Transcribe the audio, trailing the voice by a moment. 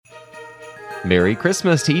Merry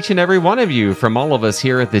Christmas to each and every one of you from all of us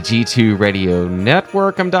here at the G2 Radio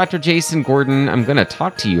Network. I'm Dr. Jason Gordon. I'm going to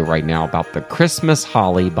talk to you right now about The Christmas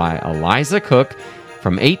Holly by Eliza Cook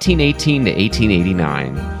from 1818 to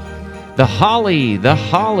 1889. The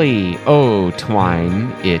holly, oh,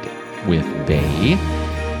 twine it with bay.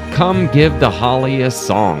 Come give the holly a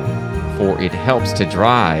song, for it helps to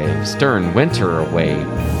drive stern winter away.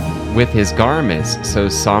 With his garments so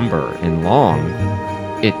somber and long,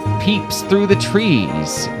 it peeps through the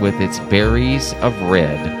trees with its berries of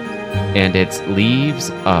red and its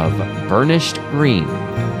leaves of burnished green.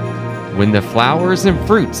 When the flowers and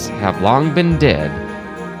fruits have long been dead,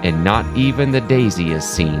 and not even the daisy is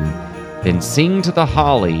seen, then sing to the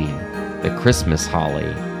holly, the Christmas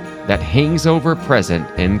holly, that hangs over present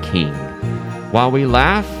and king, while we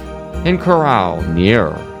laugh and caroll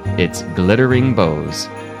near its glittering boughs.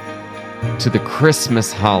 To the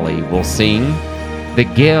Christmas holly we'll sing. The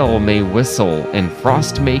gale may whistle and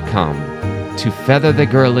frost may come to feather the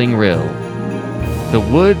girling rill. The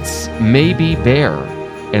woods may be bare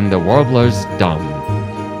and the warblers dumb,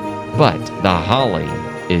 but the holly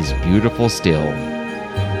is beautiful still.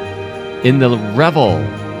 In the revel,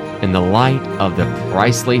 in the light of the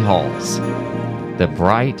Priestly halls, the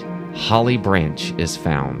bright holly branch is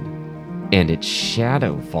found, and its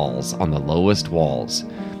shadow falls on the lowest walls.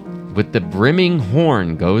 With the brimming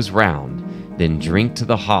horn goes round, then drink to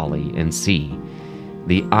the holly and see.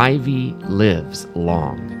 The ivy lives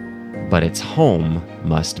long, but its home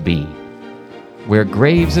must be. Where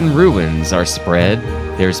graves and ruins are spread,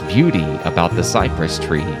 there's beauty about the cypress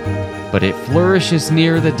tree, but it flourishes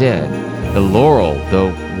near the dead. The laurel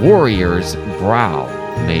the warrior's brow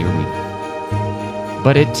may wreathe,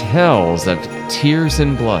 but it tells of tears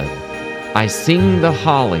and blood. I sing the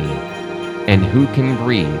holly, and who can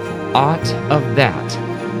breathe aught of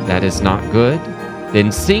that is not good?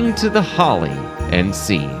 Then sing to the holly and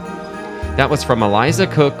see. That was from Eliza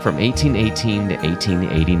Cook from 1818 to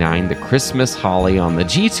 1889, The Christmas Holly on the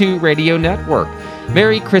G2 Radio Network.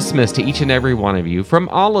 Merry Christmas to each and every one of you. From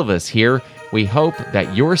all of us here, we hope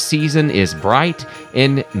that your season is bright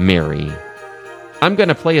and merry. I'm going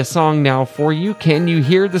to play a song now for you, Can You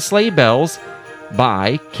Hear the Sleigh Bells?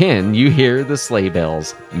 By Can You Hear the Sleigh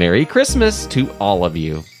Bells? Merry Christmas to all of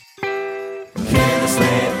you. Hear the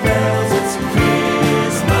sleigh bells, it's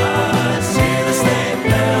Christmas. Hear the sleigh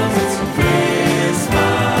bells, it's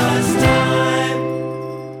Christmas time.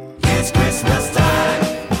 It's Christmas time.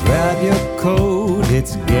 Grab your coat,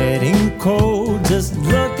 it's getting cold. Just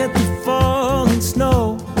look at the falling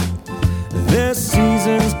snow. There's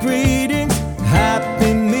season's greetings,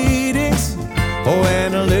 happy meetings, oh,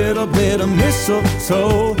 and a little bit of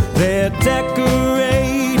mistletoe. They're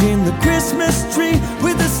decorating the Christmas tree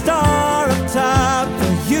with a star up top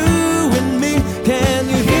for you and me. Can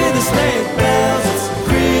you hear the sleigh bells? It's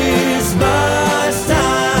Christmas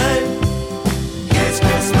time. It's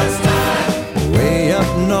Christmas time. Way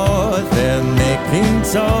up north, they're making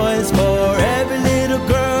toys for every little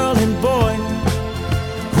girl and boy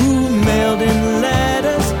who mailed in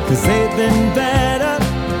letters, 'cause they've been better,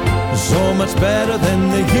 so much better than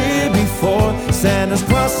the year before. Santa's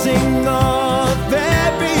crossing off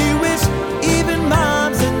every wish, even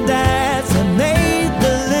moms and dads have made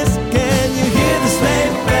the list. Can you hear the sleigh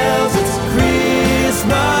bells? It's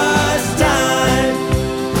Christmas time.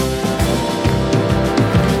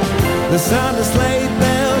 The sound of sleigh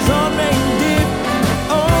bells on reindeer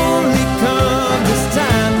only come this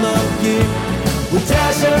time of year. With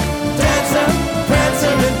Dasher, Dancer,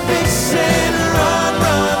 Prancer, and Vixen, run,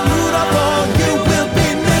 run, Rudolph, all you will be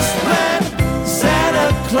misled. Santa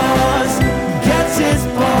Claus gets his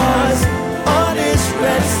paws on his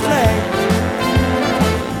red sleigh.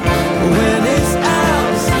 When his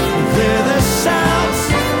elves hear the shouts,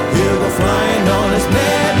 he'll go flying on his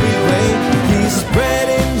merry way. He's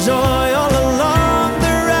spreading joy all along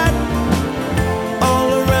the ride, all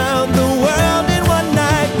around the world in one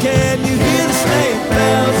night. Can you hear the sleigh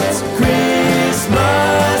bells? It's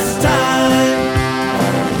Christmas time.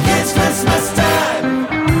 It's Christmas time.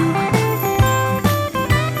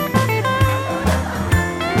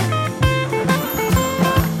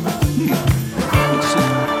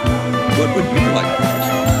 What would you like?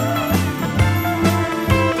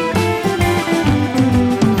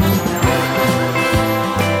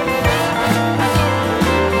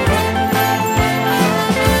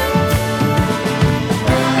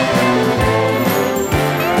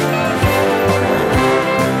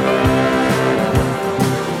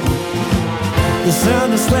 The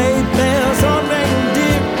sound of sleigh bells